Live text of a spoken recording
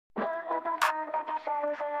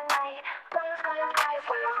On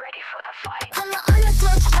the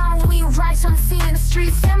underground ground, we rise unseen in the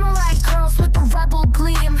streets. Samurai girls with the rebel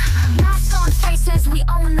gleam. Masks on faces, we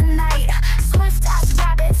own the night. Swift as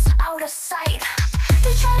rabbits, out of sight.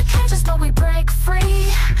 They try to catch us, but we break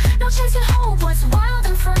free. No chance can hold what's wild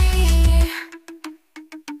and free.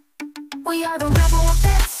 We are the rebel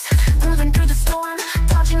bits, moving through the storm,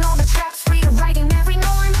 dodging all the traps, rewriting every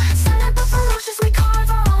norm. Silent but ferocious, we carve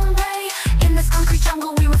our own way. In this concrete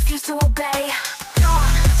jungle, we refuse to obey.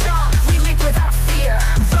 We leap without fear.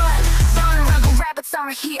 Run, rebel rabbits are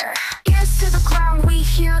here. Ears to the ground, we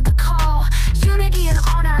hear the call. Unity and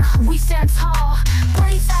honor, we stand tall.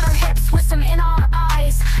 Blades at our hips, wisdom in our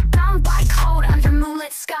eyes. Bound by code under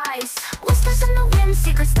moonlit skies. Whispers in the wind,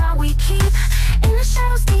 secrets that we keep. In the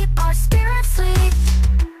shadows deep, our spirits sleep.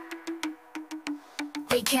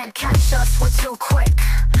 They can't catch us, we're too quick.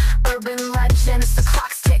 Urban legends, the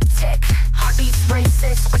clocks tick tick. Heartbeats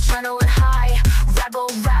racist, adrenaline high. Rebel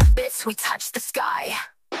rabbits, we touch the sky.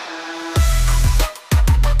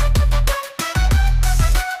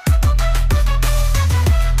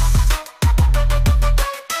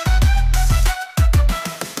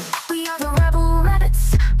 We are the rebel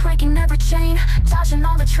rabbits, breaking every chain, dodging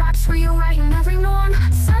all the traps, rewriting every norm.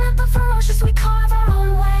 Silent but ferocious, we carve our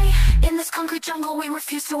own way. In this concrete jungle, we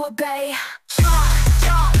refuse to obey.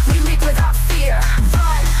 We leap without fear.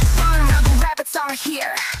 Run, rebel rabbits are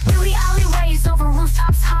here. Beauty alleyways over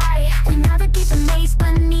rooftops high. We navigate the maze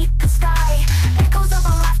beneath the sky. Echoes of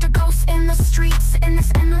our laughter, ghosts in the streets. In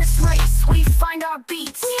this endless race, we find our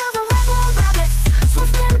beats. We are the rebel rabbits,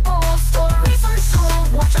 swift and bold. Stories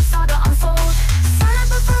untold, watch our saga unfold. Silent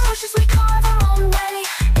but ferocious, we carve our own way.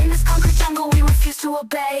 In this concrete jungle, we refuse to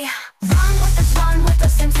obey. Run with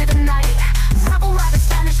us into the night. Rebel rabbits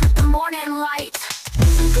vanish with the morning light.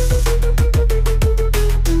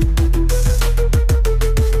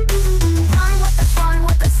 Run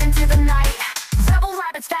with us into the night. Rebel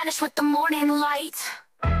rabbits vanish with the morning light.